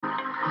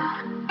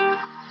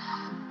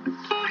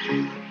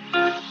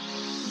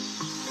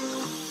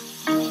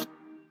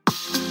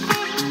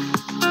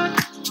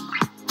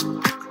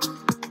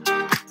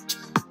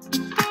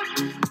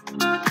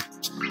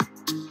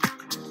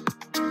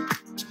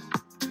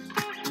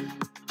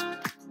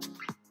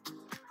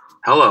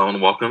Hello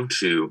and welcome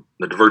to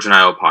the Divergent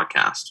IO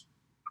podcast,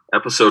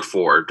 episode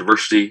 4,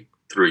 Diversity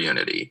Through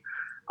Unity.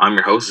 I'm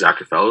your host,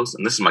 Zachary Fellows,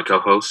 and this is my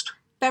co-host,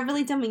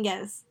 Beverly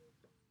Dominguez.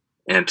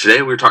 And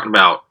today we're talking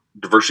about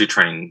diversity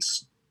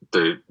trainings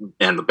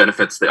and the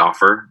benefits they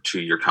offer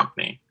to your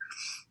company.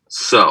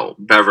 So,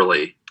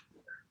 Beverly,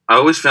 I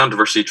always found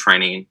diversity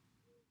training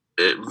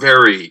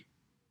very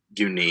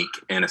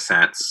unique in a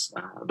sense.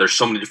 There's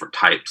so many different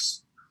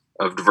types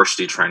of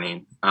diversity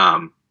training.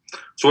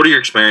 So what are your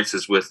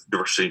experiences with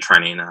diversity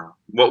training?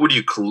 What would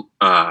you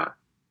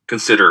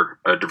consider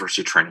a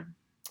diversity training?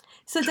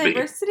 So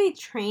diversity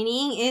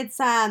training, it's,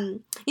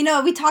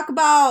 we talk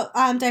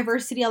about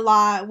diversity a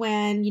lot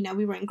when,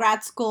 we were in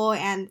grad school,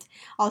 and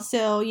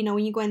also, when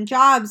you go in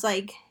jobs,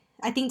 like,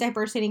 I think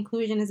diversity and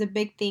inclusion is a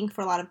big thing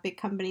for a lot of big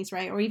companies,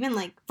 right? Or even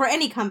like for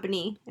any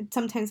company, it's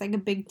sometimes like a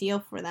big deal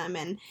for them,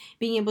 and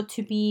being able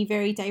to be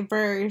very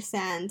diverse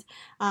and,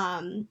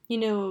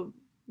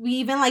 we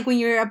even like when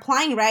you're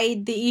applying,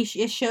 right?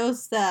 It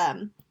shows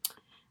the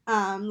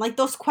like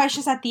those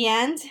questions at the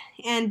end,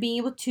 and being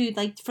able to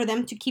like for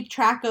them to keep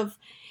track of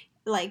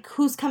like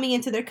who's coming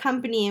into their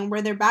company and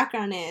where their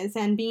background is,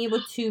 and being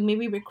able to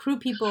maybe recruit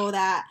people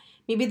that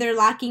maybe they're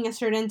lacking a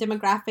certain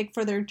demographic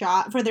for their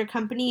job, for their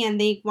company, and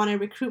they want to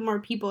recruit more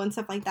people and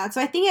stuff like that.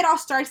 So I think it all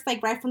starts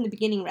like right from the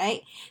beginning,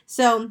 right?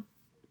 So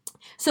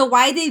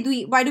why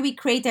do we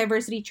create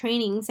diversity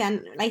trainings?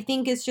 And I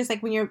think it's just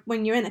like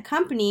when you're in the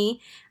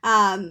company,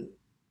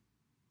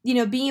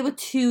 being able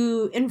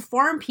to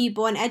inform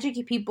people and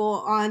educate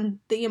people on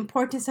the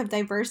importance of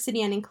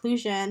diversity and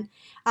inclusion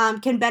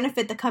can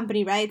benefit the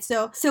company, right?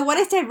 So what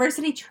is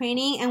diversity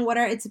training and what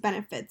are its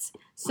benefits?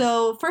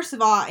 So first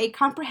of all, a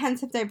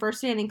comprehensive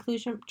diversity and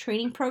inclusion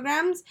training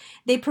programs,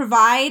 they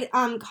provide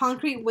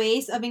concrete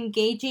ways of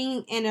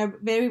engaging in a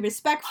very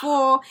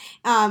respectful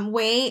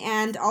way,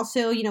 and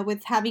also,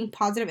 with having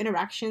positive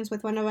interactions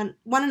with one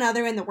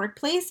another in the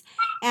workplace.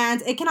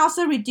 And it can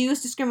also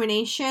reduce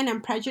discrimination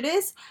and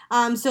prejudice.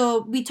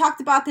 So we talked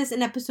about this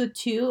in episode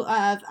 2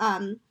 of,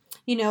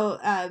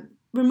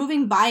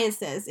 removing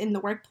biases in the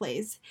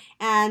workplace.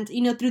 And,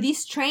 through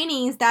these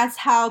trainings, that's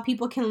how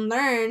people can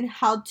learn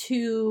how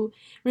to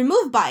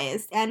remove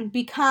bias and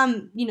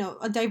become,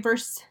 a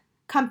diverse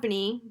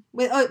company,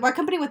 with a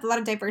company with a lot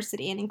of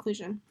diversity and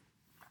inclusion.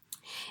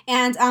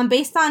 And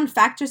based on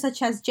factors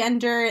such as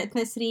gender,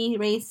 ethnicity,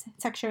 race,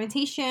 sexual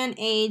orientation,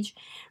 age,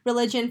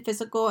 religion,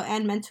 physical,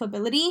 and mental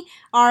ability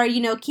are,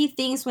 key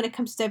things when it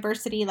comes to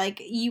diversity.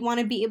 Like, you want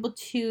to be able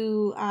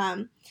to,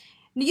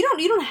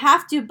 you don't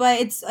have to, but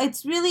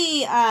it's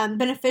really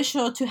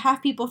beneficial to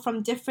have people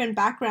from different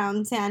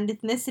backgrounds and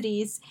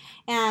ethnicities,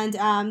 and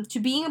to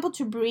being able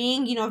to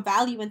bring,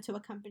 value into a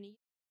company.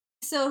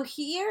 So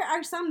here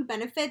are some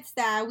benefits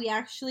that we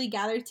actually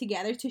gathered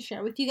together to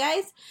share with you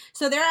guys.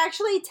 So there are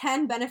actually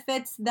 10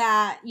 benefits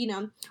that,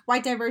 why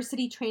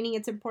diversity training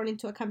is important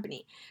to a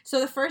company. So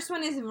the first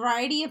one is a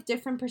variety of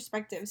different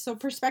perspectives. So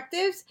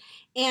perspectives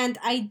and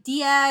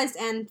ideas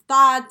and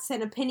thoughts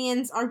and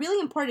opinions are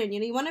really important.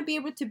 You want to be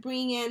able to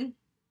bring in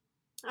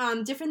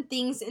different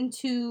things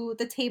into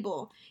the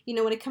table,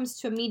 when it comes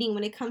to a meeting,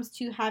 when it comes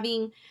to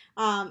having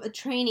a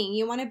training.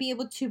 You want to be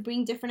able to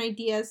bring different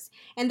ideas,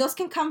 and those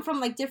can come from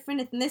like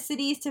different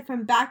ethnicities,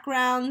 different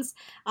backgrounds,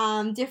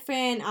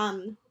 different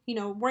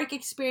work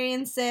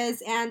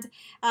experiences, and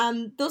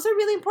those are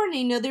really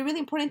important. They're really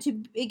important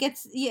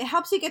it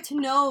helps you get to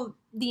know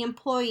the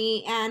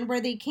employee and where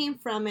they came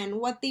from and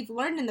what they've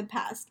learned in the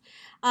past.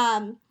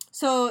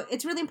 So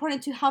it's really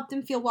important to help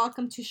them feel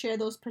welcome to share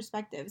those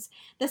perspectives.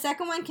 The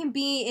second one can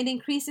be it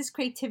increases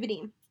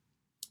creativity.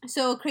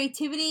 So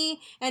creativity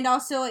and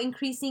also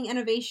increasing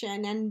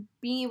innovation and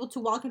being able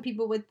to welcome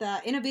people with the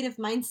innovative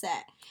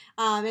mindset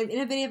and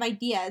innovative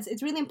ideas.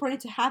 It's really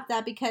important to have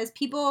that because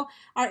people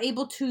are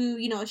able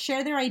to,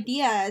 share their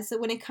ideas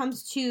when it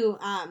comes to,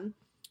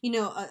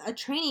 a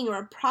training or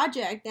a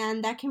project,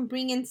 and that can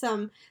bring in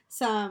some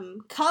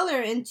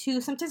color into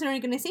sometimes an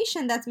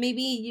organization that's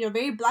maybe,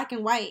 very black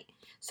and white.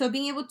 So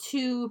being able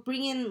to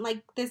bring in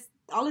like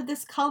all of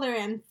this color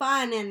and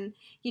fun and,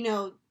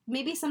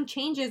 maybe some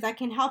changes that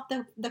can help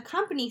the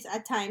companies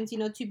at times,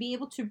 to be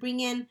able to bring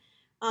in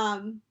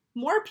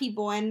more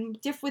people and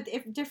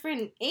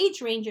different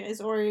age ranges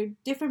or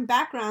different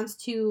backgrounds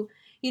to,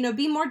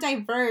 be more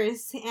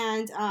diverse.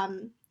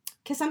 And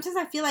because sometimes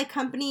I feel like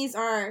companies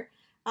are,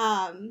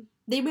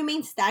 they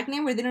remain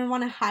stagnant where they don't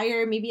want to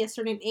hire maybe a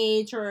certain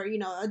age or,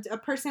 a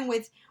person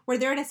where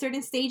they're at a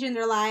certain stage in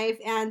their life.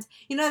 And,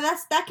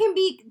 that can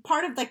be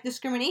part of like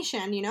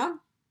discrimination,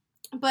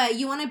 but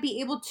you want to be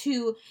able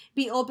to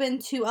be open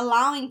to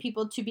allowing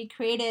people to be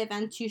creative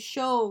and to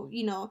show,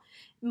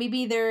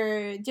 maybe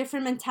their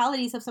different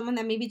mentalities of someone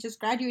that maybe just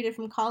graduated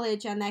from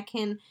college and that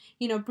can,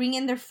 bring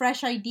in their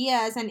fresh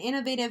ideas and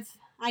innovative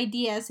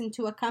ideas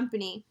into a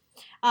company.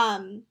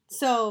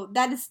 So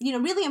that is,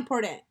 really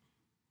important.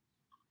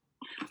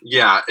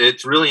 Yeah,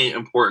 it's really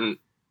important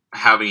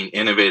having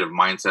innovative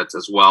mindsets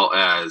as well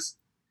as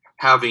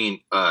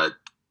having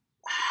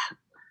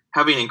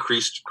having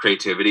increased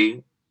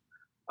creativity.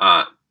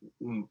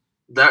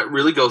 that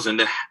really goes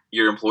into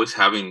your employees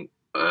having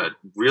a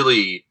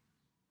really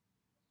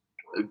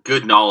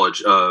good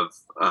knowledge of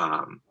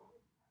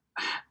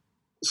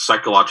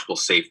psychological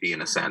safety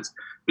in a sense,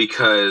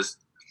 because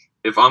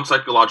if I'm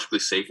psychologically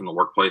safe in the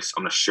workplace,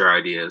 I'm going to share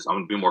ideas. I'm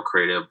going to be more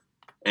creative.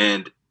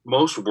 And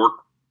most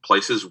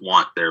workplaces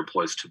want their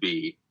employees to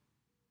be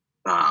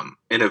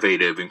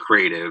innovative and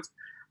creative.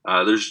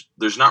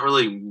 There's not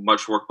really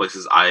much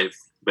workplaces I've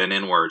been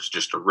in where it's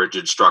just a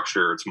rigid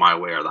structure. It's my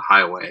way or the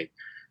highway.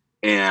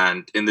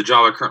 And in the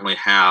job I currently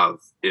have,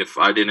 if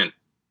I didn't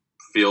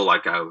feel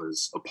like I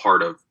was a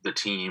part of the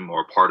team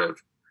or part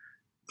of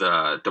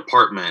the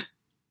department,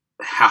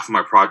 half of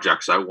my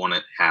projects I want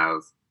to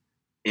have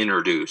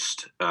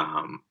introduced,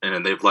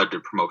 and they've led to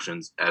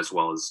promotions as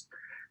well as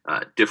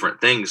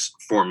different things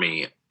for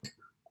me.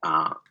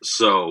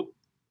 So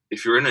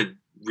if you're in a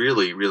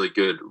really, really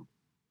good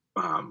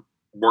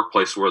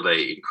workplace where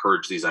they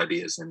encourage these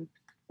ideas and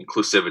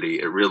inclusivity,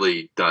 it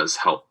really does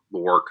help the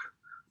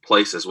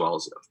workplace as well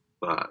as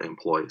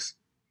employees.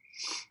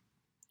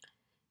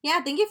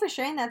 Yeah, thank you for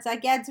sharing that,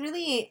 Zach. Yeah,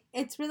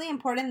 it's really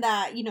important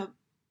that, you know,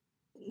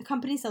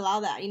 companies allow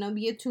that, you know,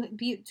 to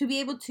be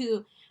able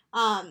to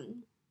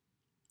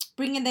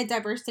bring in that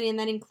diversity and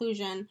that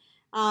inclusion.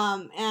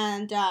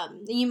 And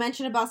you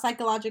mentioned about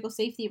psychological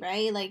safety,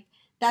 right? Like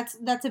that's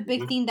a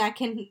big thing that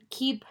can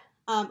keep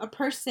a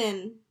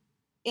person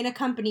in a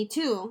company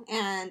too,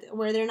 and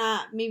where they're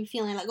not maybe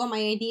feeling like, oh, my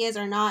ideas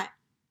are not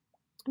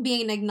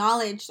being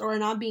acknowledged or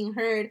not being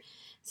heard.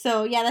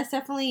 So yeah, that's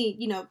definitely,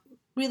 you know,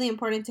 really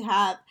important to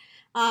have.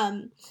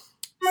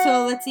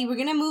 So let's see, we're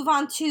gonna move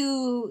on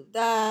to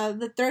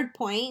the third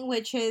point,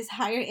 which is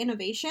higher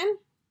innovation.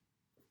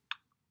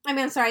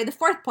 I'm sorry, the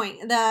fourth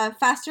point, the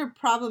faster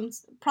problem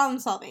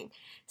solving.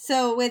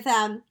 So with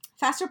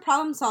faster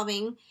problem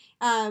solving,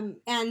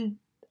 and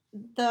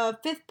the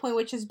fifth point,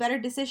 which is better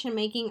decision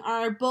making,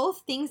 are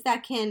both things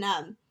that can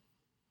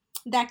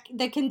that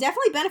can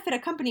definitely benefit a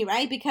company,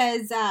 right?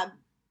 Because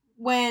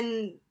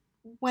when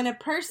a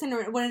person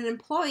or when an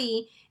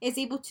employee is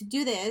able to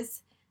do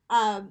this,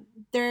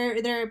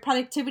 their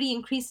productivity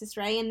increases,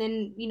 right? And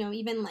then, you know,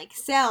 even like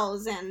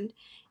sales and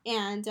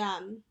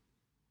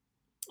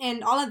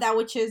all of that,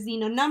 which is, you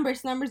know,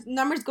 numbers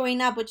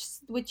going up,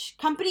 which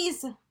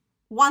companies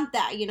want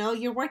that, you know,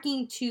 you're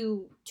working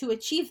to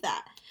achieve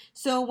that.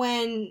 So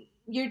when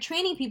you're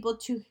training people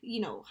to, you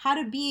know, how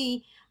to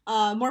be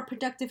a more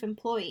productive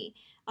employee,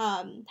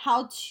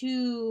 how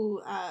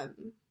to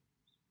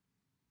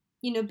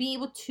you know, be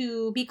able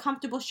to be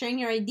comfortable sharing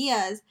your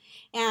ideas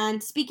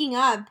and speaking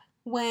up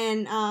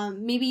when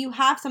maybe you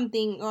have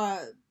something,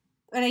 an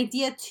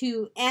idea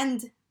to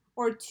end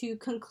or to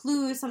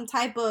conclude some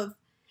type of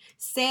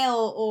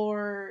sale,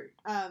 or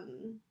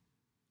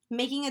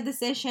making a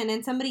decision,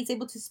 and somebody's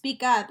able to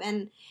speak up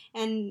and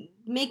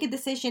make a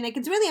decision. Like,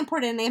 it's really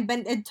important,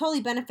 and it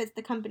totally benefits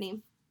the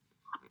company.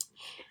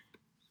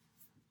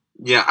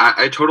 Yeah,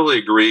 I totally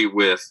agree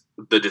with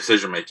the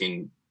decision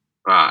making,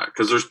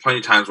 because there's plenty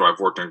of times where I've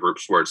worked in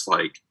groups where it's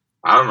like,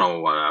 I don't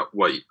know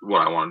what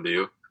I want to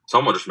do, so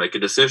I'm gonna just make a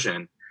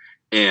decision.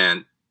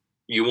 And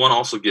you want to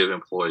also give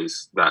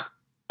employees that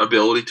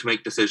ability to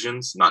make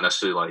decisions, not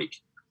necessarily like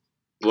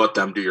let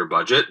them do your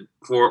budget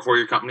for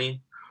your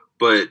company,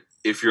 but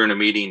if you're in a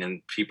meeting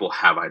and people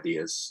have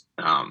ideas,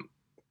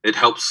 it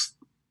helps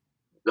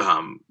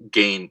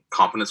gain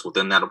confidence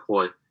within that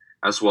employee,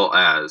 as well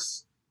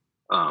as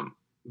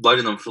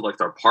letting them feel like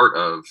they're part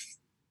of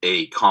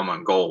a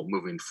common goal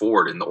moving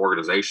forward in the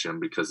organization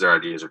because their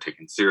ideas are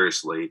taken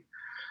seriously.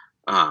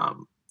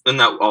 And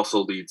that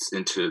also leads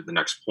into the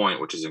next point,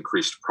 which is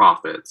increased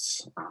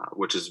profits,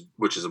 which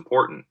is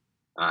important.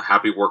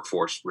 Happy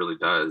workforce really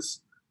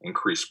does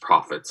increase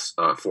profits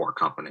for a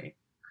company.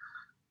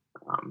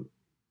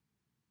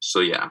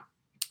 So yeah.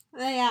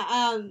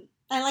 I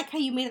like how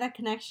you made that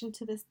connection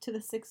to the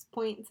 6th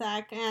point,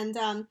 Zach.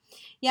 And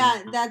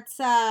yeah, that's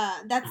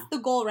the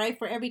goal, right,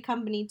 for every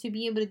company to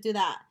be able to do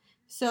that.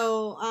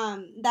 So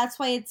that's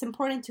why it's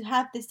important to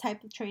have this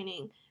type of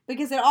training,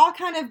 because it all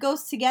kind of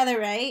goes together,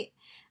 right?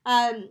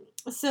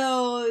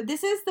 So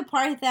this is the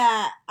part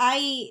that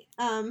I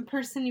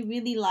personally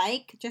really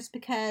like, just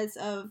because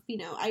of, you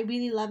know, I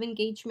really love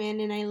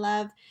engagement, and I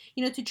love,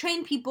 you know, to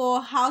train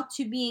people how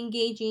to be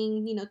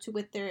engaging, you know,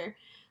 with their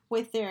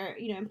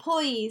you know,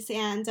 employees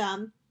and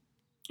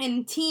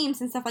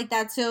teams and stuff like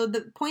that. So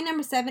the point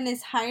number 7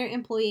 is higher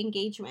employee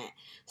engagement.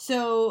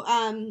 So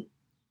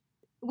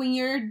when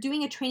you're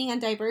doing a training on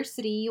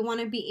diversity, you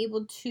want to be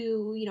able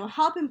to, you know,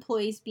 help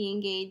employees be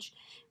engaged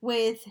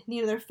with,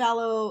 you know, their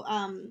fellow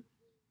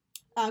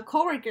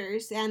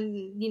coworkers,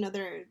 and, you know,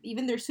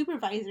 their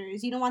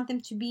supervisors. You don't want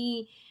them to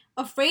be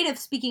afraid of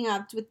speaking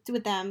up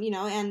with them, you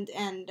know,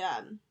 and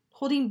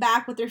holding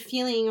back what they're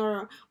feeling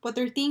or what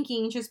they're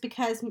thinking just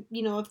because,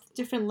 you know, of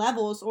different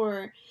levels,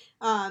 or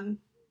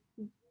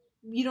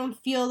you don't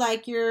feel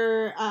like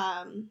you're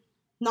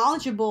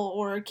knowledgeable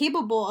or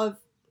capable of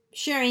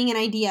sharing an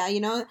idea,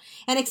 you know,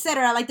 and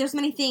etc. Like, there's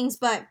many things,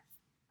 but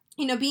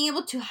being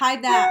able to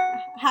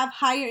have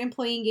higher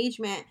employee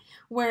engagement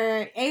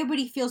where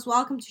everybody feels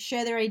welcome to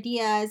share their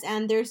ideas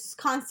and there's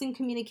constant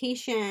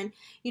communication,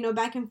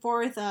 back and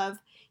forth of,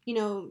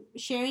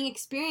 sharing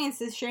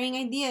experiences, sharing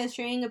ideas,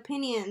 sharing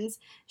opinions,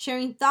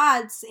 sharing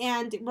thoughts,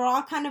 and we're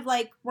all kind of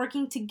like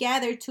working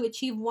together to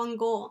achieve one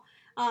goal.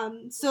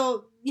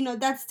 So,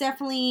 that's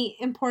definitely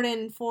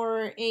important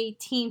for a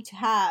team to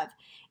have.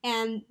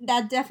 And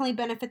that definitely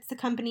benefits the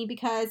company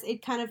because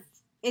it kind of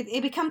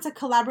it becomes a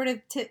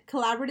collaborative.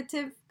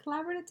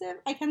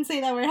 I can't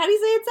say that word. How do you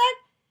say it, Zach?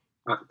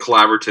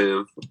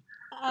 Collaborative.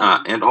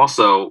 Um, And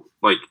also,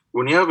 like,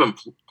 when you have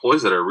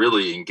employees that are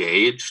really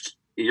engaged,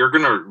 you're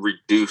going to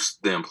reduce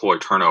the employee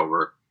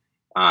turnover,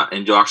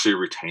 and you'll actually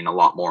retain a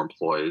lot more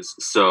employees.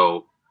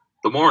 So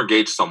the more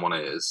engaged someone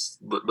is,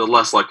 the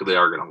less likely they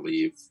are going to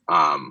leave.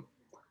 And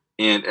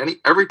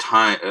every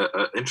time,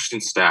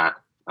 interesting stat,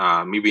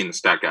 me being the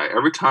stat guy,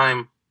 every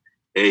time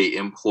a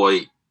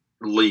employee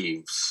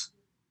leaves,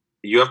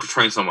 you have to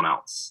train someone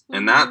else,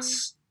 and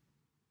that's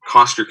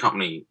cost your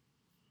company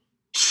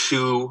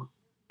 2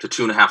 to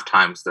 2.5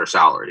 times their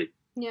salary.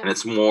 yeah. And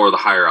it's more the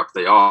higher up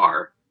they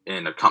are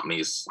in a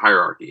company's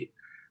hierarchy.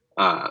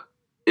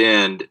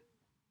 And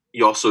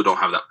you also don't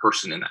have that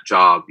person in that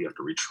job. You have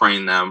to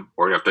retrain them,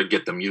 or you have to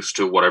get them used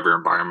to whatever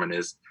environment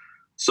is.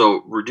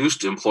 So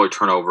reduced employee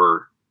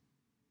turnover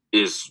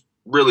is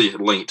really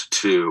linked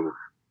to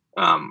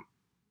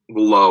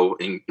low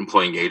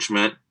employee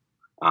engagement.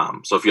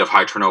 So if you have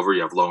high turnover,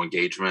 you have low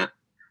engagement.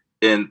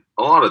 And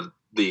a lot of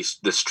these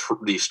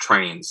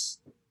trainings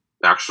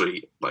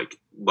actually, like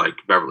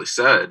Beverly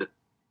said,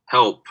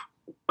 help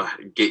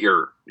get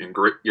your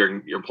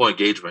employee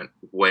engagement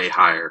way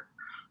higher.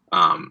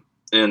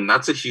 And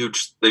that's a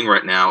huge thing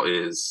right now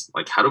is,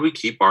 like, how do we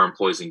keep our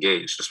employees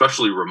engaged,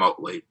 especially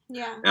remotely?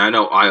 Yeah. And I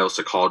know IO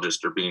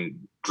psychologists are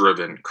being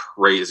driven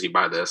crazy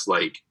by this.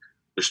 Like,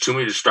 there's too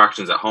many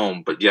distractions at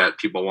home, but yet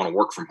people want to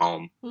work from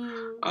home.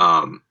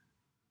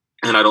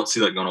 And I don't see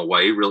that going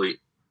away really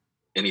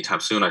anytime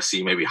soon. I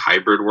see maybe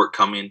hybrid work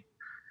coming.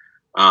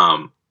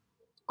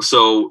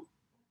 So,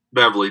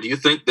 Beverly, do you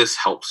think this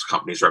helps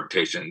companies'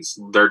 reputations,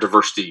 their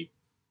diversity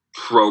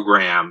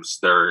programs,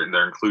 their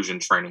inclusion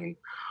training?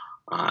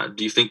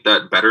 Do you think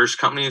that betters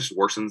companies,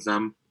 worsens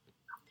them?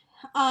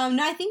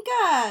 No, I think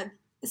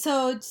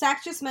so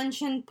Zach just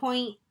mentioned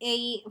point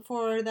 8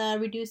 for the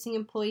reducing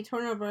employee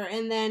turnover,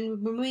 and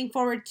then we're moving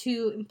forward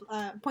to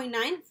point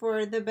 9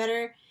 for the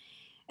better.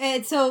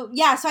 So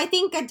I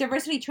think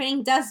diversity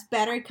training does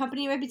better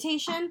company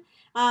reputation.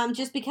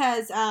 Just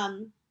because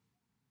sometimes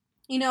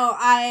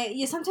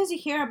you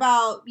hear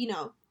about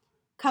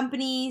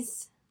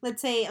companies.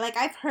 Let's say, like,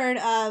 I've heard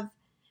of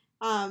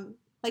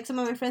like some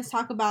of my friends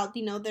talk about,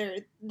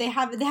 they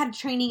had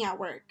training at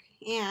work,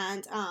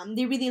 and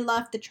they really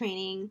loved the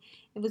training.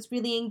 It was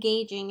really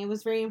engaging. It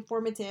was very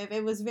informative.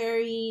 It was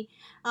very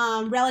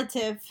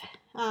relevant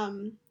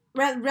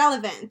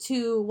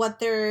to what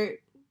they're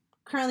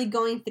currently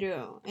going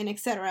through, and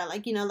etc.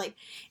 Like, like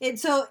it.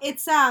 So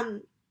it's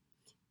the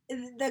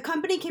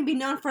company can be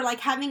known for, like,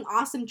 having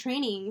awesome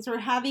trainings or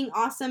having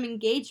awesome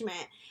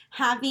engagement,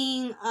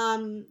 having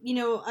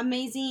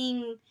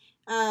amazing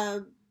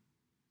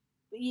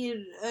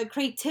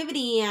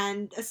creativity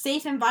and a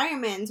safe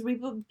environment where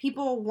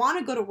people want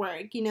to go to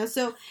work.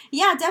 So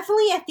yeah,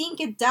 definitely I think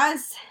it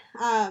does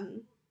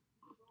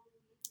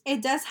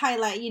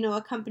highlight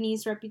a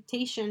company's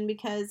reputation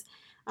because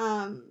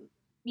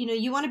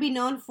you want to be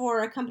known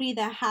for a company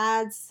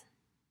that's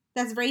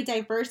very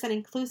diverse and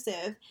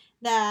inclusive,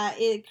 that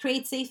it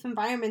creates safe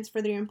environments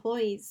for their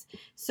employees.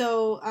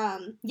 So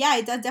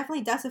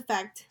definitely does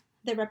affect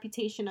the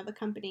reputation of a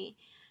company.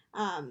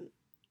 And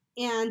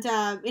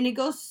it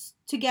goes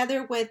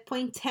together with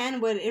point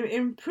 10, where it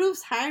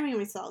improves hiring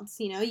results.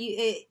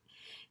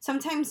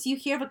 Sometimes you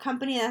hear of a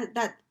company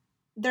that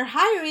they're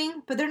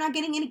hiring, but they're not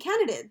getting any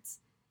candidates,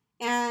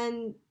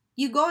 and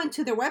you go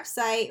into their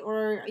website,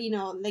 or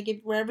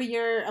like, wherever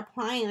you're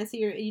applying, let's say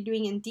you're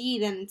doing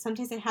Indeed, and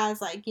sometimes it has,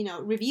 like,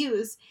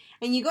 reviews,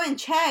 and you go and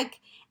check,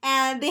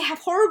 and they have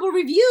horrible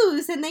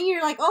reviews, and then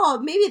you're like, oh,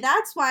 maybe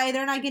that's why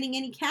they're not getting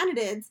any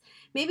candidates.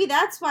 Maybe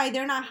that's why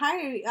they're not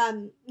hiring.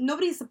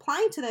 Nobody's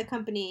applying to that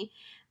company,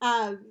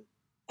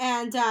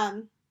 and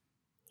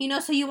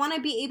so you want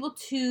to be able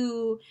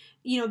to,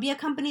 be a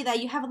company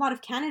that you have a lot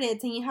of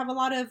candidates and you have a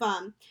lot of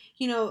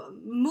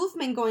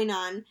movement going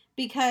on,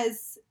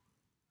 because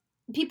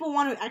people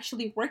want to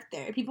actually work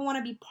there. People want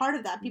to be part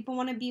of that. People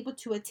want to be able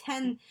to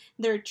attend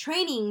their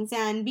trainings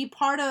and be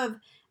part of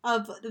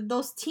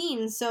those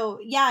teams. So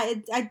yeah,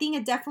 I think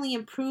it definitely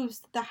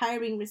improves the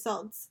hiring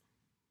results.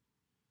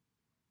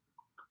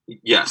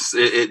 Yes,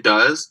 it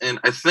does. And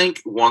I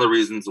think one of the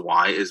reasons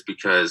why is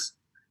because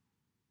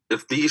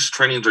if these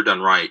trainings are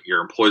done right,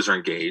 your employees are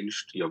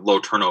engaged, you have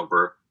low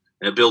turnover,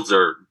 and it builds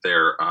their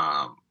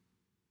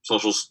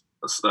social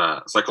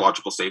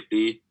psychological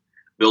safety,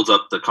 builds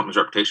up the company's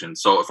reputation.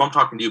 So if I'm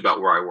talking to you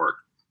about where I work,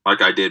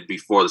 like I did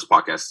before this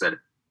podcast, said,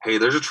 hey,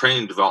 there's a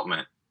training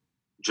development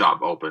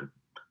job open,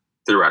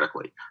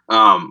 theoretically.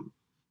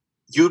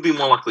 you would be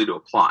more likely to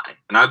apply,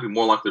 and I'd be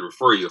more likely to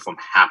refer you if I'm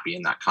happy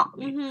in that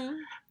company.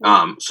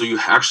 Mm-hmm. So you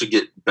actually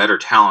get better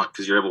talent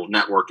because you're able to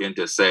network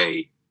into,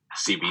 say,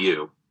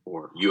 CBU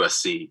or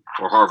USC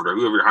or Harvard or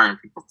whoever you're hiring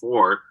people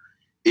for.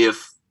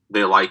 If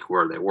they like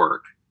where they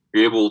work,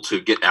 you're able to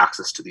get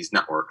access to these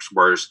networks,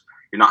 whereas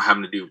you're not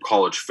having to do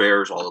college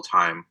fairs all the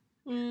time.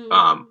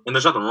 And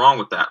there's nothing wrong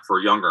with that for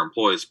younger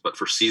employees, but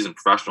for seasoned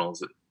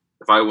professionals,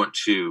 if I went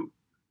to,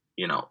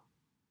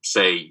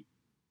 say,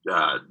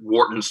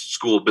 Wharton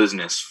School of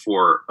Business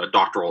for a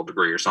doctoral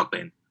degree or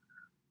something,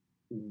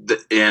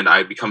 and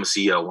I become a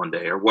CEO one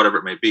day or whatever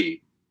it may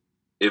be,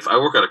 if I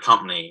work at a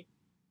company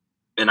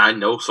and I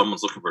know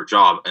someone's looking for a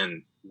job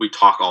and we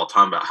talk all the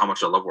time about how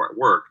much I love where I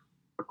work,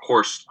 of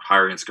course,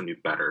 hiring is going to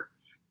be better.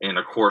 And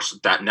of course,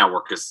 that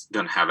network is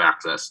going to have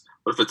access.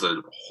 But if it's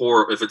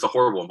a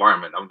horrible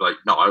environment, I'm like,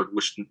 no, I would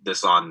wish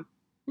this on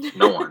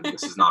no one.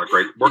 This is not a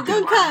great working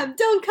environment.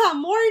 Don't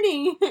come,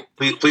 warning.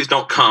 Please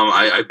don't come.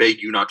 I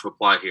beg you not to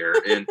apply here.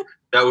 And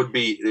that would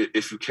be,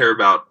 if you care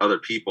about other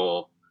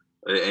people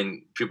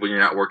and people in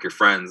your network, your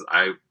friends,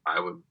 I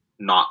would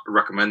not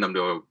recommend them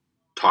to a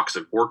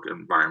toxic work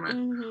environment.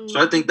 Mm-hmm.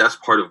 So I think that's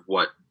part of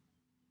what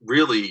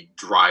really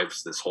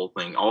drives this whole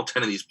thing. All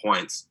 10 of these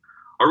points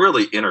are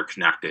really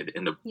interconnected,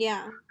 and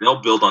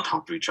they'll build on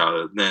top of each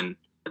other. Then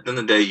at the end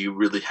of the day, you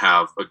really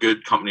have a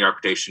good company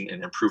reputation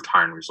and improved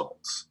hiring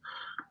results.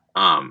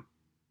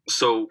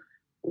 So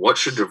what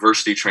should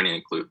diversity training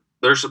include?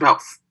 There's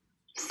about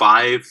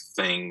 5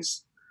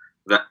 things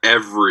that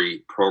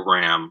every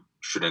program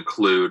should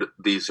include.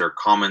 These are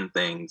common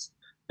things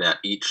that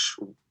each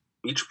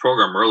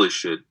program really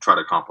should try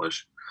to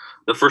accomplish.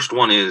 The first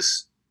one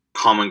is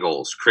common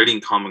goals,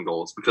 creating common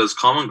goals, because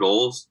common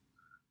goals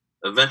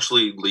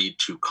eventually lead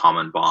to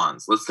common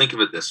bonds. Let's think of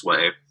it this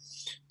way.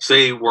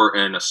 Say we're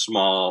in a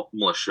small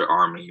militia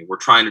army. We're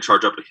trying to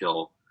charge up a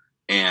hill,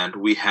 and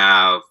we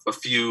have a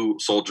few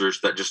soldiers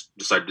that just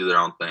decide to do their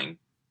own thing.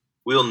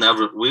 We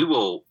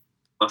will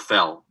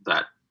fail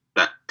that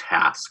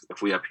task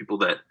if we have people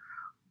that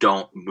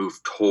don't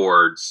move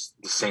towards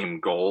the same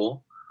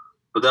goal.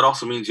 But that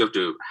also means you have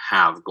to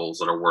have goals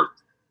that are worth,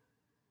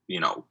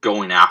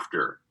 going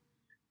after.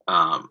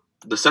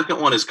 The second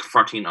one is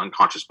confronting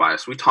unconscious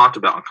bias. We talked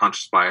about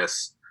unconscious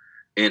bias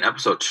in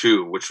episode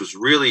 2, which was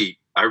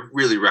I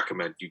really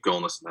recommend you go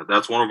and listen to that.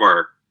 That's one of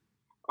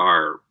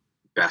our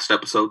best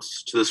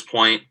episodes to this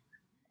point.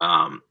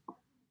 And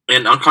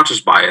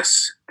unconscious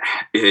bias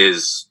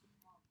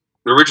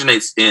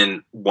originates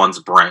in one's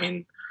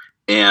brain.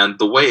 And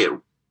the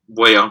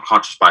way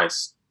unconscious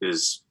bias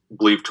is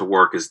believed to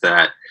work is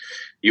that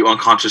you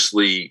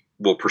unconsciously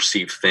will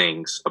perceive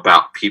things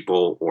about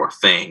people or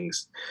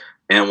things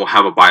and will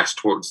have a bias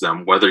towards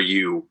them. Whether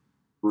you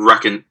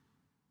recognize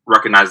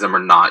them or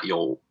not,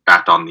 you'll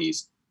act on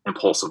these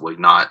impulsively,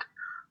 not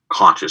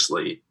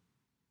consciously.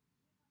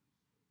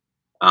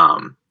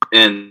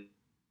 And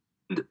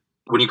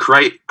when you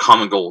create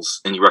common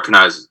goals and you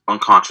recognize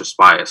unconscious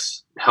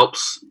bias, it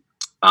helps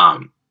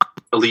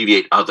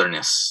alleviate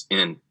otherness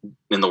in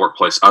the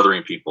workplace,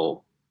 othering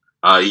people.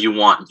 You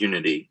want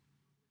unity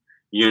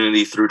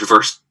through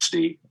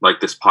diversity, like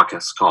this podcast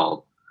is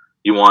called.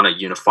 You want to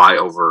unify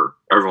over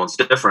everyone's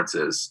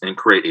differences and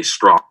create a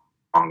strong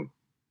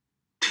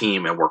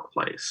team and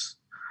workplace.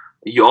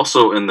 You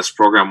also, in this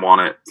program, want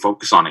to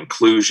focus on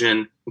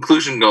inclusion.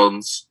 Inclusion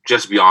goes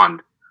just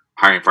beyond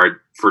hiring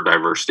for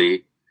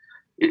diversity.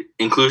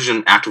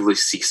 Inclusion actively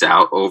seeks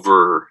out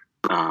over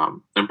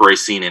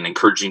embracing and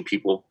encouraging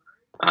people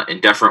in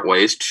different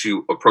ways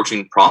to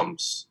approaching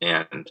problems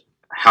and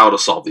how to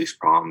solve these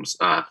problems.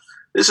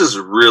 This is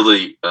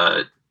really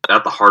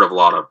at the heart of a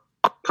lot of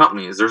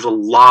companies. There's a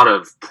lot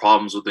of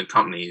problems within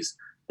companies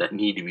that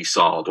need to be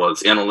solved, whether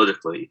it's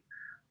analytically,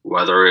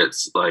 whether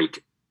it's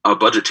like a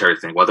budgetary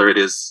thing, whether it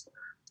is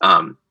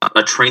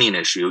a training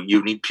issue.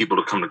 You need people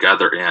to come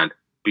together and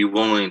be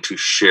willing to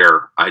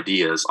share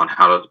ideas on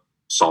how to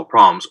solve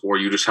problems, or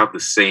you just have the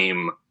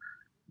same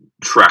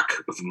trek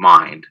of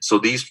mind. So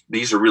these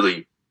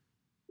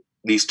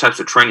types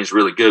of training is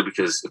really good,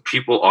 because if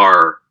people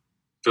are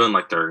feeling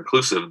like they're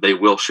inclusive, they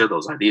will share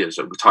those ideas.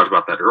 We talked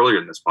about that earlier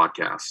in this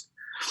podcast.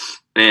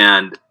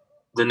 And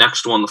the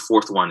next one, the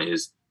fourth one,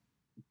 is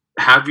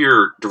have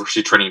your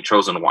diversity training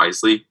chosen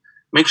wisely.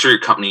 Make sure your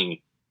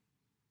company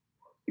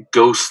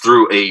goes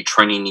through a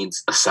training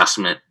needs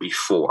assessment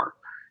before.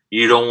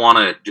 You don't want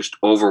to just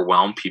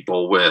overwhelm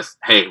people with,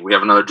 hey, we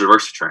have another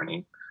diversity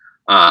training.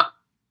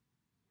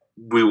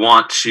 We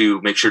want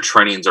to make sure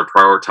trainings are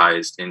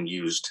prioritized and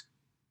used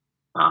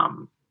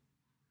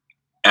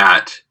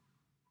at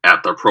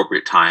the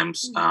appropriate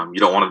times. You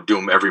don't want to do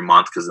them every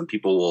month, because then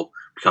people will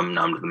become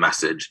numb to the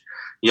message.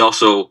 You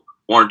also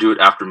want to do it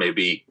after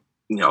maybe,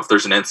 if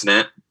there's an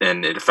incident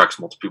and it affects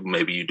multiple people,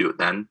 maybe you do it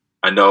then.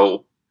 I know,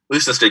 at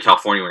least in the state of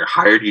California, when you're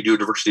hired, you do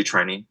diversity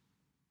training.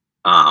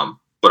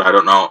 But I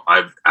don't know.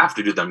 I have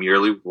to do them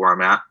yearly where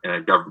I'm at in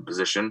a government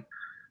position.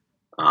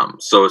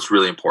 So it's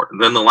really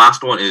important. Then the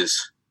last one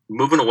is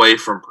moving away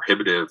from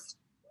prohibitive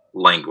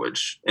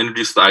language.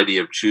 Introduce the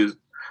idea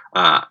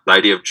The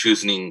idea of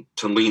choosing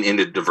to lean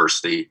into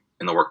diversity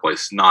in the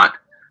workplace, not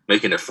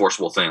making it a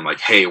forcible thing like,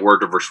 hey, we're a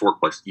diverse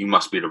workplace, you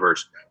must be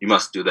diverse, you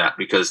must do that,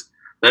 because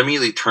that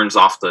immediately turns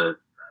off the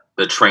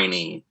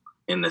trainee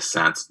in this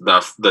sense,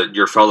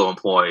 your fellow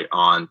employee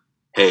on,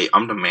 hey,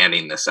 I'm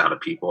demanding this out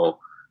of people.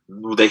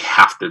 They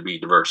have to be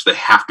diverse. They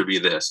have to be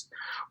this.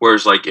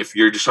 Whereas, like, if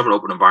you're just have an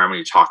open environment,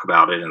 you talk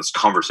about it and it's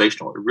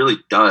conversational, it really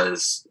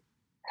does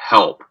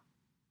help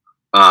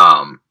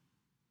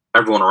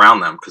everyone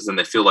around them, because then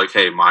they feel like,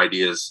 hey, my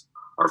ideas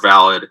are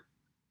valid,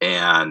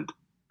 and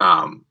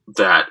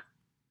that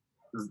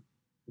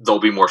they'll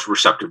be more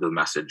receptive to the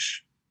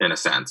message in a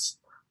sense.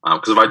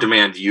 Because if I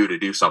demand you to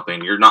do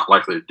something, you're not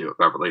likely to do it,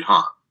 Beverly,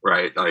 huh?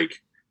 Right?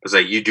 Like, because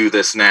you do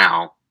this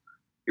now,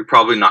 you're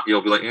probably not.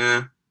 You'll be like,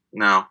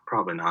 no,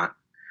 probably not.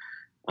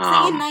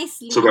 Say it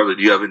nicely. So, Beverly,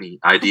 do you have any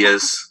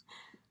ideas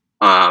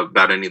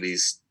about any of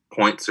these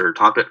points or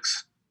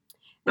topics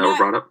that were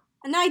brought up?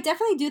 No, I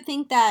definitely do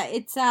think that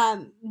it's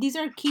these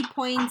are key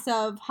points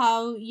of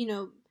how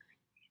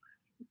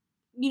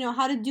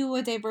how to do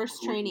a diverse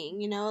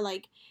training.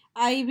 Like,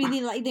 I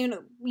really like,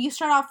 you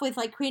start off with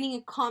like creating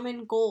a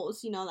common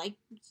goals. Like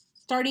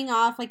starting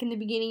off like in the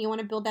beginning, you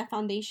want to build that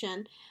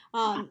foundation,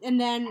 and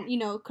then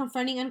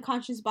confronting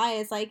unconscious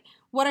bias. Like,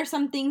 what are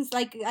some things,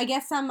 like, I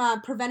guess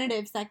some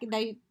preventatives that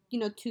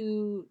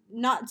to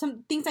not,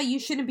 some things that you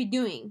shouldn't be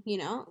doing,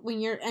 when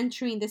you're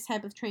entering this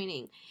type of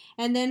training.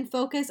 And then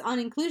focus on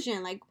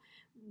inclusion. Like,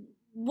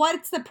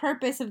 what's the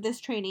purpose of this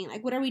training?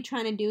 Like, what are we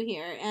trying to do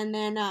here? And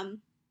then,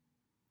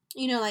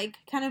 like,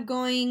 kind of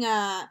going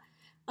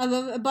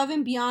above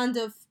and beyond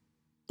of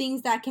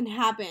things that can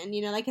happen,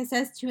 like it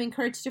says, to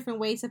encourage different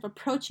ways of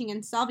approaching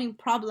and solving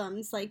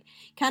problems. Like,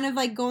 kind of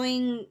like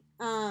going,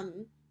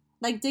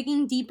 like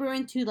digging deeper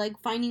into like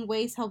finding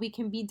ways how we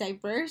can be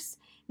diverse,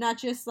 not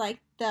just like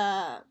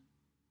the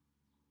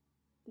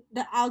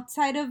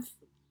outside of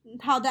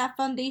how that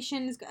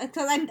foundation is.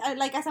 Because I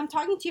like, as I'm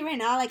talking to you right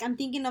now, like I'm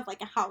thinking of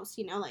like a house,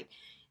 like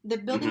the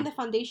building the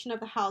foundation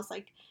of the house,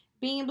 like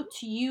being able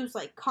to use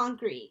like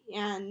concrete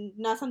and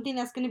not something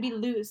that's going to be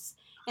loose.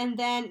 And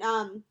then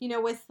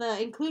with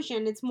the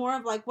inclusion, it's more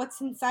of like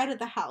what's inside of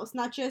the house,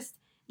 not just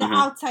the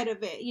outside of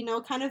it,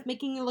 kind of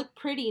making it look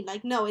pretty.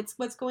 Like, no, it's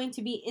what's going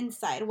to be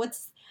inside.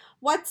 What's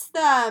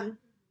going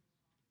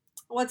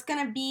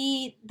to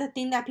be the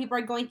thing that people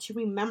are going to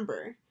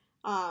remember.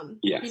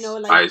 Yes,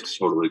 like, I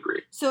totally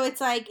agree. So it's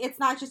like, it's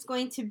not just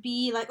going to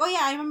be like, oh yeah,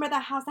 I remember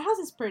that house. The house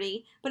is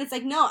pretty. But it's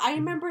like, no, I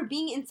remember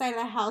being inside of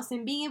the house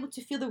and being able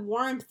to feel the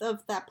warmth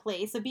of that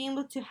place. So being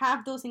able to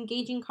have those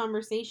engaging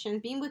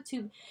conversations, being able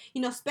to,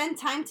 spend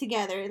time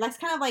together. That's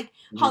kind of like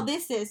how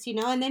this is,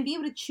 and then be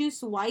able to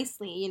choose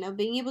wisely,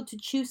 being able to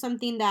choose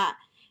something that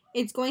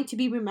it's going to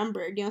be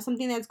remembered,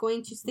 something that's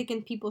going to stick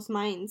in people's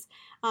minds.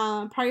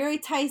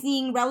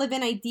 Prioritizing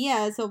relevant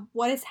ideas of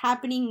what is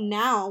happening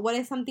now, what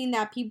is something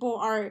that people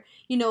are,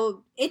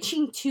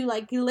 itching to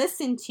like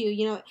listen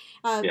to,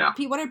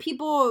 what do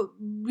people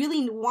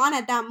really want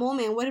at that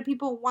moment? What do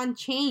people want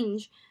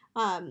change?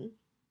 And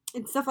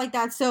stuff like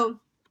that. So,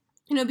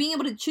 being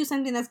able to choose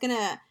something that's going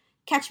to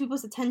catch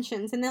people's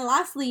attentions. And then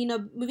lastly,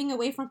 moving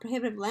away from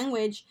prohibitive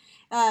language,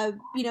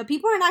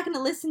 people are not going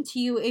to listen to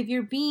you if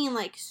you're being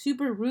like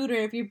super rude, or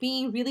if you're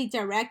being really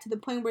direct to the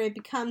point where it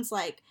becomes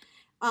like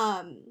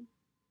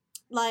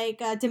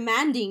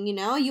demanding.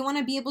 You want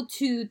to be able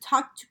to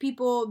talk to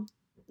people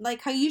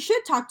like how you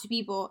should talk to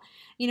people,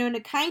 in a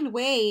kind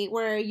way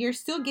where you're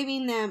still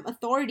giving them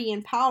authority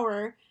and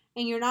power,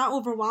 and you're not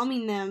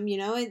overwhelming them.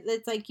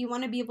 It's like you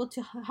want to be able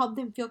to help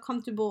them feel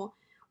comfortable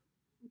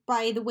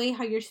by the way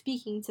how you're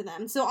speaking to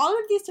them. So all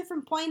of these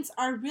different points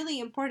are really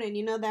important,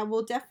 that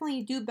will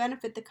definitely do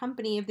benefit the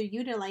company if they're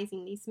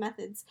utilizing these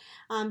methods.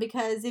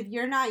 Because if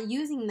you're not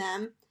using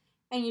them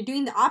and you're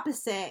doing the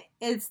opposite,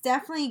 it's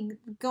definitely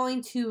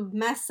going to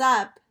mess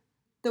up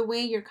the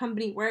way your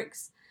company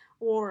works,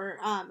 or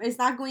it's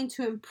not going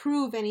to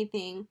improve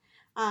anything.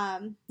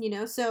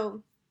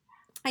 So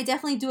I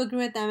definitely do agree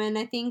with them, and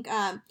I think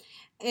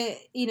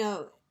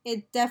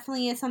it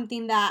definitely is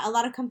something that a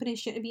lot of companies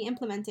should be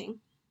implementing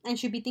and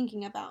should be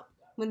thinking about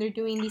when they're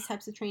doing these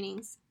types of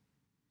trainings.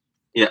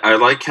 Yeah, I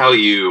like how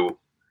you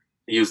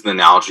use the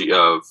analogy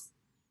of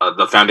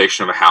the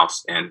foundation of a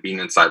house and being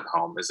inside the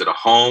home. Is it a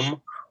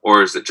home,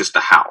 or is it just a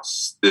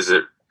house? Do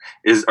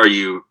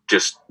you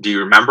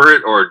remember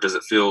it, or does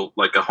it feel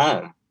like a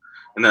home?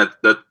 And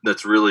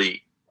that's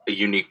really a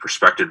unique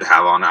perspective to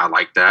have on it. I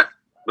like that.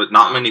 But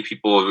not many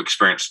people have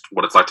experienced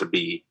what it's like to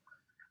be,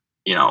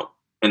 in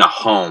a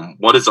home.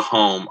 What is a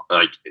home?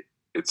 Like,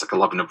 it's like a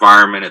loving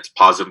environment. It's a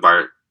positive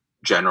environment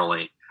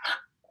generally.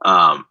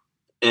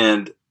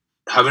 And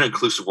having an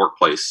inclusive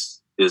workplace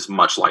is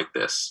much like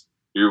this.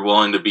 You're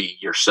willing to be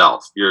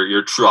yourself,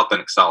 your true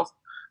authentic self.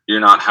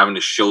 You're not having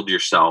to shield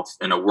yourself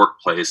in a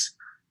workplace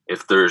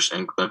if there's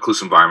an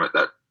inclusive environment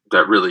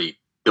that really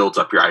builds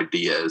up your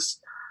ideas.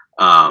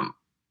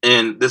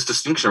 And this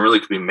distinction really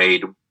could be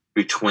made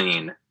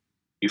between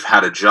you've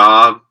had a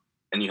job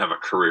and you have a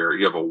career.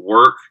 You have a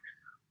work,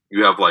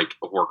 you have like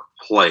a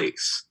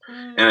workplace.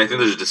 And I think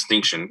there's a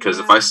distinction, because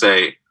if I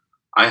say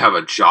I have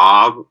a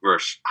job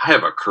versus I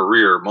have a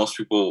career. Most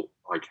people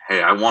like,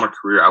 hey, I want a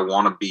career. I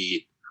want to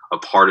be a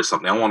part of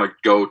something. I want to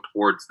go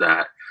towards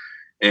that.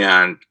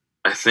 And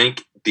I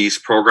think these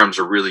programs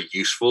are really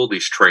useful,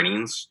 these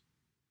trainings.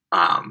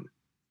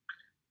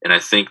 And I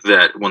think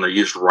that when they're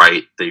used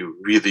right, they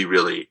really,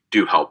 really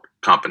do help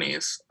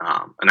companies.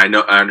 And I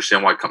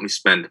understand why companies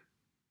spend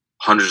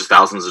hundreds of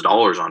thousands of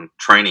dollars on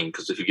training,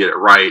 because if you get it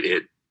right,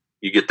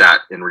 you get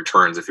that in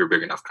returns if you're a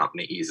big enough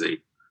company,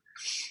 easy.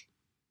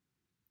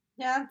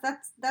 Yeah,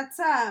 that's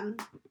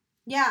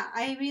yeah,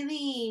 I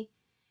really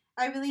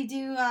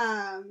do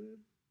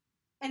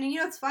and you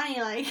know it's funny,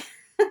 like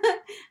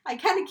I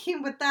kind of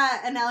came with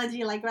that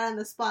analogy like right on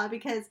the spot,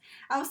 because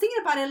I was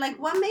thinking about it, like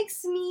what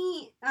makes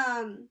me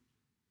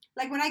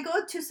like when I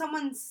go to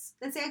someone's,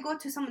 let's say I go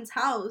to someone's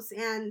house,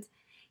 and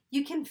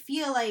you can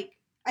feel like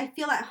I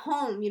feel at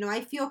home, you know,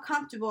 I feel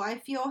comfortable, I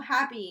feel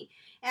happy.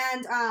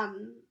 And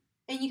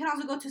you can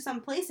also go to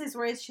some places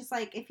where it's just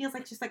like it feels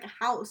like just like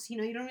a house, you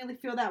know, you don't really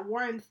feel that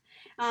warmth.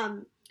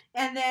 And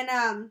then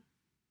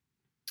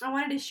I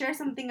wanted to share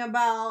something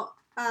about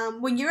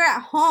when you're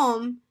at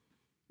home,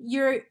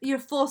 you're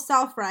full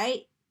self,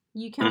 right?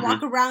 You can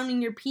walk around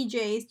in your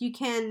PJs, you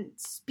can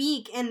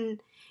speak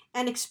and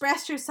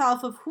express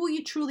yourself of who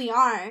you truly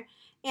are.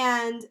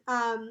 And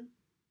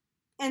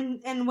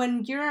and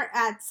when you're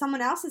at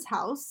someone else's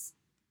house,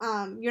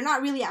 you're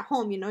not really at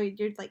home, you know,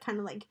 you're like kind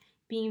of like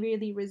being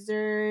really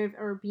reserved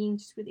or being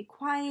just really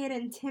quiet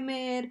and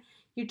timid.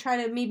 You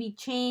try to maybe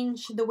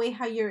change the way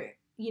how you're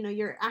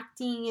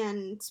acting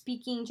and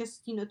speaking,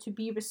 just, you know, to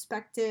be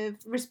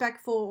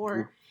respectful,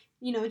 or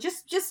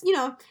just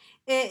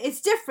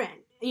it's different,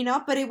 you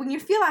know. But when you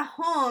feel at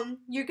home,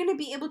 you're gonna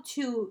be able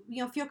to,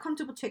 you know, feel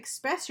comfortable to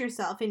express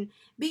yourself and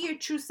be your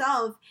true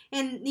self.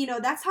 And you know,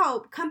 that's how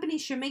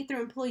companies should make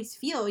their employees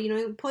feel. You know,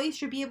 employees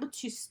should be able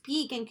to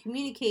speak and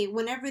communicate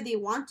whenever they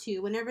want to,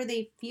 whenever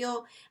they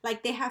feel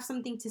like they have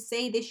something to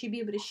say, they should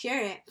be able to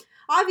share it,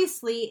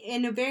 obviously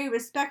in a very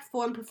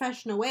respectful and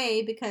professional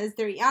way, because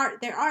they are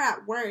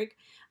at work.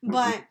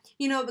 But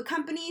you know, the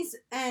companies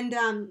and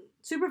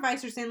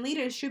supervisors and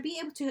leaders should be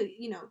able to,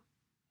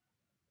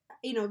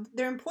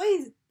 their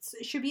employees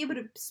should be able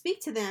to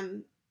speak to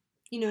them,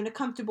 you know, in a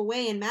comfortable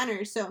way and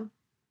manner. So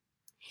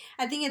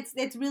I think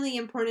it's really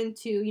important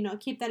to, you know,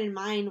 keep that in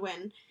mind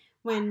when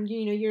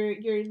you know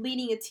you're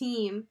leading a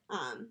team,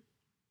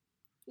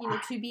 you know,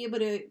 to be able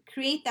to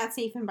create that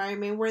safe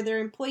environment where their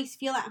employees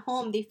feel at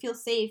home, they feel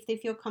safe, they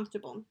feel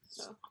comfortable.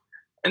 So.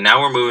 And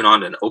now we're moving on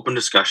to an open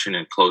discussion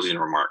and closing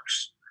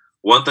remarks.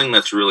 One thing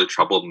that's really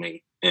troubled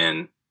me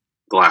in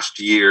the last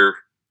year,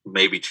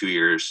 maybe 2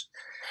 years,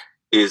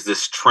 is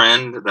this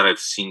trend that I've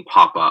seen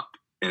pop up,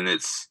 and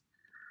it's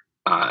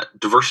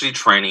diversity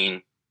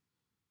training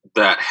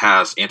that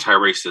has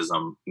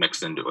anti-racism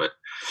mixed into it.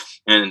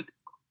 And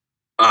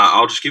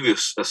I'll just give you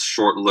a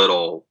short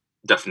little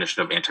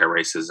definition of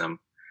anti-racism.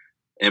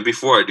 And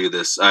before I do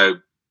this, I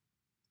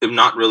am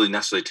not really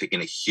necessarily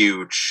taking a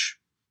huge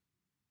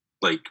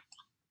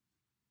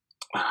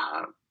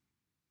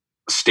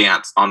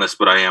stance on this,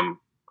 but I am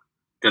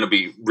going to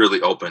be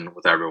really open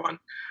with everyone.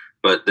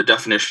 But the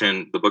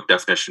book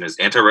definition is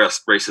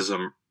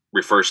anti-racism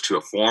refers to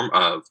a form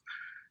of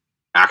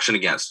action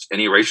against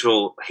any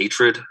racial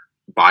hatred,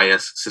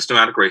 bias,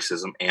 systematic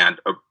racism,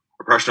 and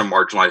oppression of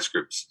marginalized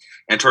groups.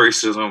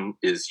 Anti-racism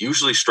is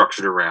usually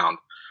structured around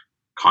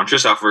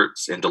conscious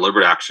efforts and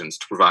deliberate actions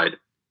to provide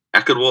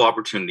equitable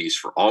opportunities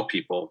for all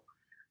people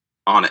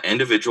on an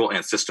individual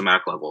and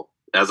systematic level.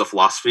 As a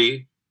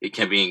philosophy, it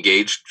can be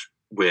engaged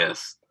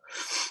with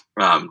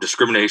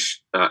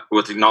discrimination,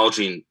 with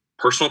acknowledging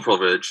personal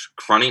privilege,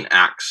 confronting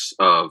acts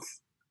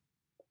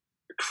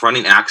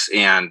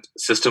and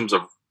systems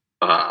of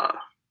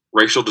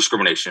racial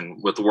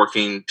discrimination, with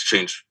working to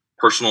change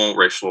personal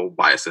racial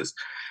biases.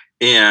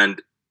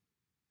 And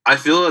I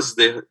feel as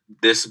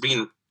this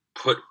being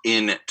put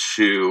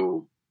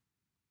into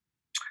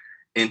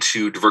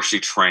diversity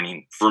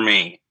training, for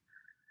me,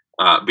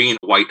 being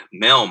a white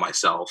male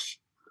myself,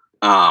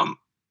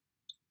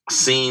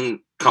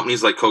 seeing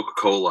companies like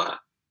Coca-Cola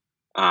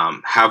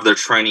have their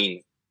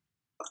training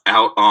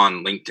out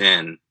on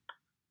LinkedIn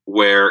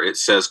where it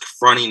says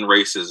confronting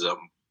racism,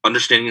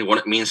 understanding what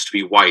it means to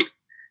be white,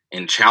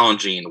 and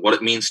challenging what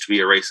it means to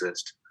be a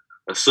racist.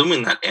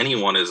 Assuming that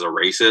anyone is a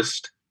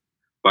racist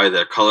by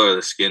the color of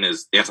the skin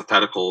is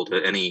antithetical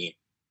to any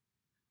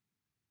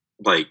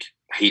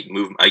hate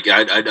movement.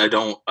 I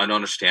don't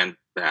understand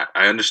that.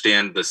 I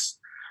understand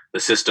the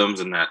systems,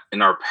 and that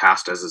in our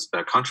past as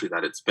a country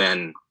that it's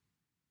been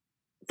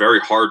very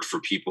hard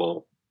for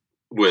people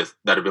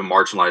that have been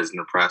marginalized and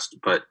oppressed.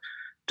 But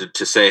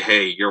to say,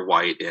 hey, you're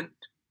white and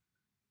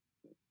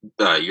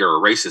you're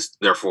a racist,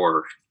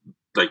 therefore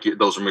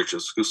those are mutually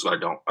exclusive.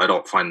 I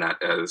don't find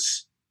that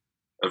as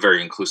a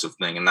very inclusive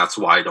thing, and that's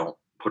why I don't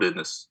put it in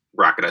this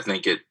bracket. I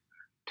think it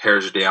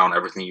tears down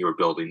everything you were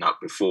building up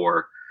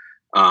before.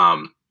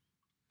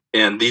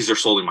 And these are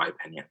solely my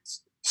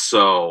opinions.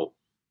 So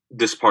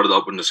this part of the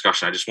open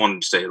discussion, I just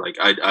wanted to say,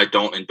 I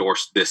don't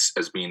endorse this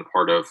as being a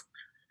part of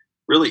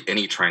really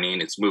any training.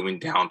 It's moving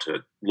down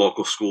to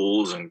local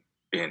schools and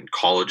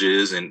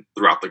colleges and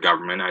throughout the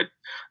government. I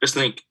just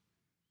think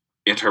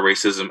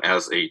anti-racism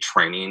as a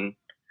training,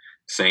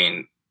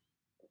 saying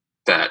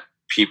that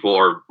people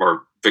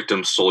are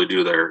victims solely due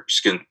to their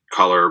skin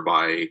color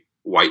by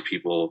white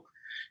people,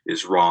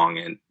 is wrong.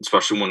 And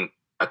especially when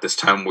at this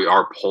time we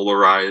are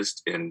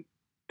polarized and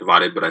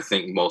divided, but I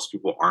think most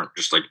people aren't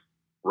just like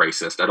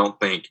racist. I don't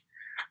think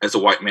as a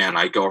white man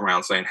I go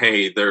around saying,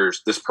 hey,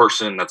 there's this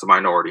person that's a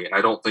minority. And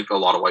I don't think a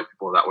lot of white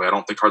people are that way. I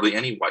don't think hardly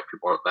any white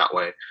people are that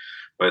way.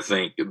 But I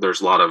think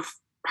there's a lot of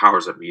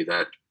powers that be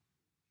that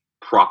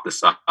prop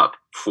this up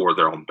for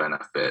their own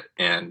benefit.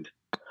 And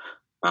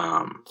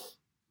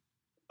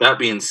that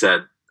being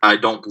said, I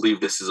don't believe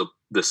this is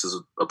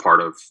a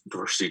part of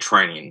diversity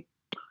training.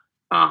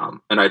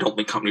 And I don't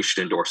think companies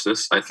should endorse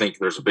this. I think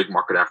there's a big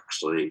market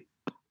actually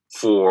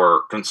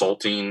for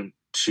consulting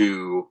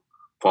to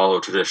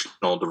follow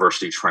traditional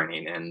diversity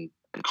training and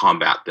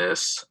combat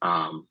this.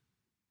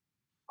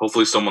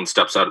 Hopefully someone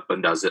steps up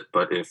and does it,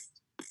 but if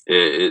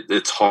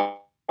it's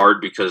hard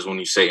because when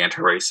you say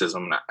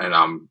anti-racism and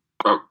I'm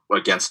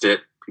against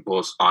it,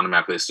 people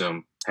automatically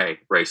assume, hey,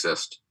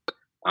 racist.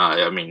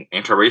 I mean,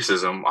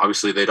 anti-racism,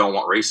 obviously they don't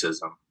want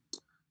racism.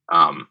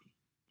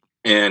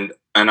 And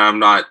I'm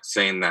not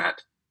saying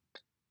that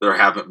there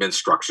haven't been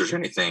structures or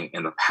anything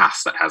in the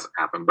past that hasn't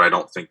happened, but I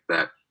don't think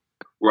that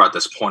we're at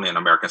this point in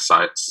American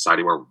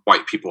society where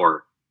white people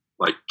are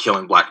like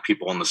killing black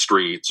people in the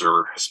streets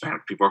or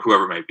Hispanic people or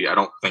whoever it may be. I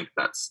don't think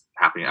that's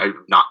happening. I've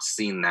not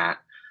seen that.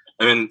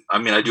 I mean,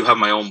 I do have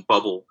my own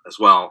bubble as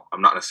well.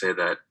 I'm not going to say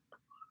that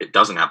it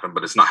doesn't happen,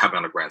 but it's not happening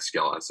on a grand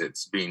scale as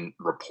it's being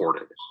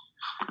reported.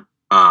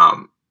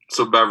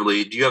 So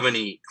Beverly, do you have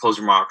any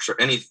closing remarks or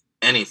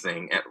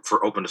anything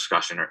for open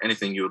discussion or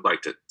anything you would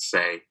like to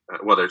say,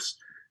 whether it's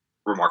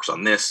remarks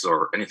on this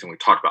or anything we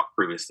talked about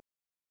previously?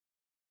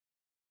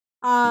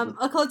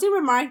 A closing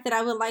remark that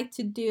I would like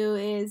to do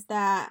is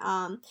that,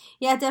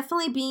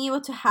 definitely being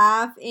able to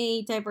have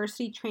a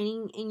diversity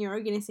training in your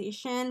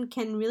organization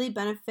can really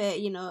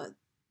benefit,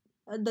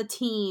 the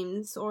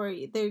teams or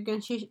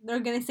the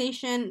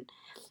organization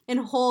in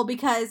whole,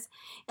 because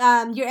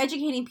you're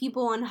educating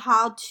people on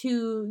how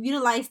to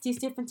utilize these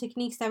different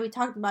techniques that we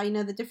talked about,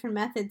 the different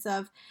methods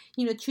of,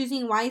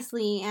 choosing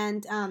wisely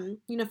and,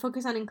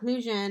 focus on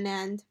inclusion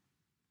and,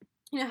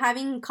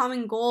 having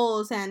common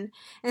goals and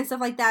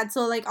stuff like that.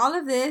 So like all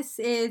of this,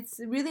 it's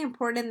really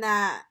important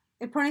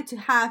to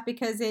have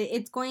because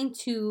it's going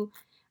to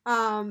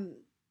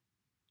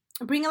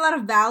bring a lot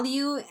of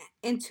value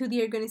into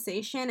the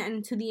organization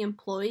and to the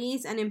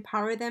employees and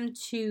empower them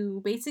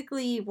to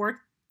basically work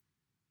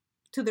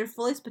to their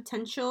fullest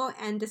potential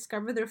and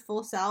discover their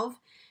full self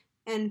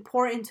and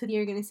pour into the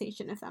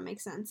organization, if that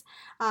makes sense.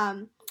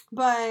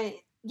 But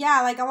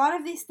yeah, like a lot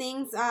of these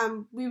things,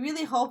 we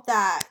really hope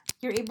that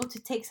you're able to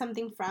take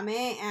something from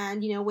it.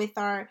 And, with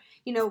our,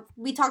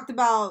 we talked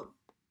about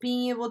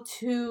being able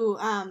to,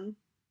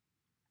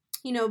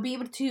 be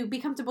able to be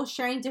comfortable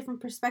sharing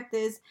different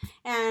perspectives.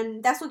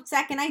 And that's what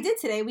Zach and I did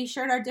today. We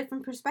shared our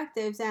different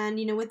perspectives. And,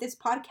 with this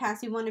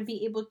podcast, we want to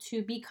be able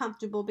to be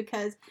comfortable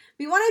because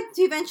we wanted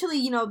to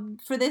eventually,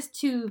 for this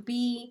to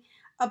be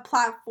a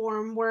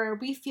platform where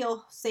we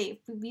feel safe.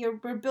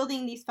 We're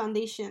building this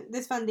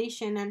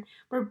foundation, and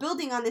we're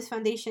building on this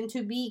foundation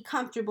to be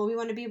comfortable. We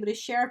want to be able to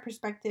share our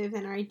perspectives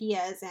and our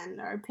ideas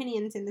and our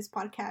opinions in this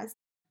podcast.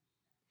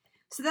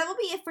 So that will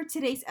be it for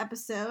today's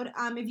episode.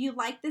 If you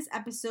like this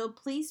episode,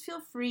 please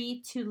feel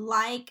free to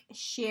like,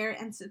 share,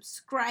 and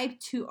subscribe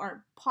to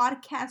our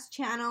podcast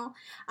channel.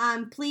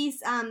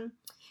 Please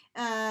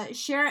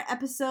share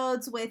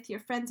episodes with your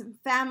friends and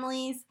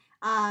families.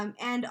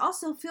 And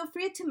also feel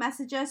free to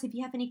message us if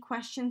you have any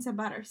questions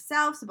about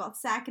ourselves, about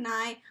Zach and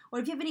I, or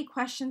if you have any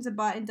questions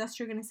about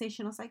industrial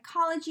organizational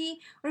psychology,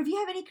 or if you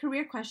have any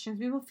career questions.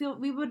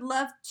 We would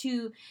love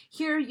to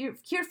hear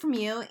from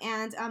you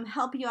and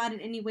help you out in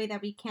any way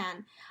that we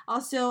can.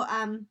 Also,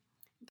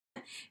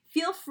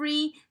 feel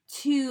free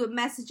to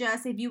message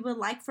us if you would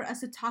like for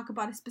us to talk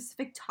about a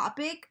specific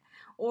topic,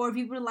 or if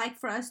you would like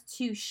for us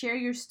to share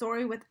your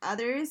story with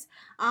others.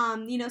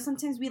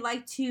 Sometimes we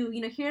like to,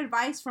 hear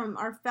advice from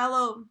our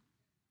fellow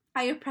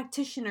higher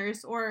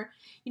practitioners, or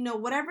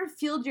whatever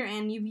field you're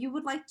in. You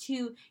would like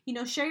to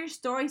share your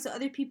story so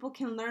other people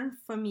can learn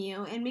from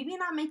you and maybe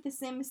not make the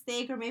same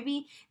mistake, or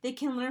maybe they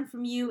can learn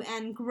from you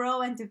and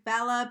grow and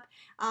develop,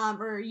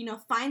 or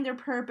find their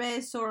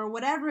purpose, or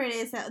whatever it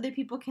is that other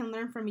people can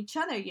learn from each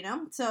other.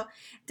 So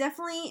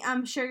definitely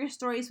share your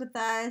stories with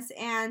us,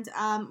 and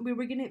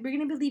we're gonna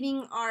be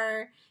leaving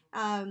our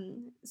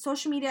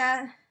social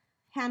media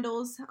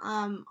handles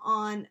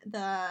on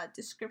the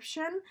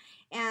description,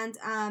 and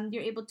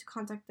you're able to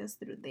contact us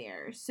through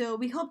there. So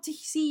we hope to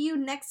see you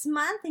next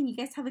month, and you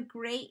guys have a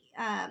great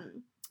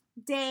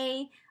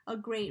day, a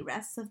great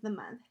rest of the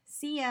month.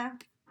 See ya.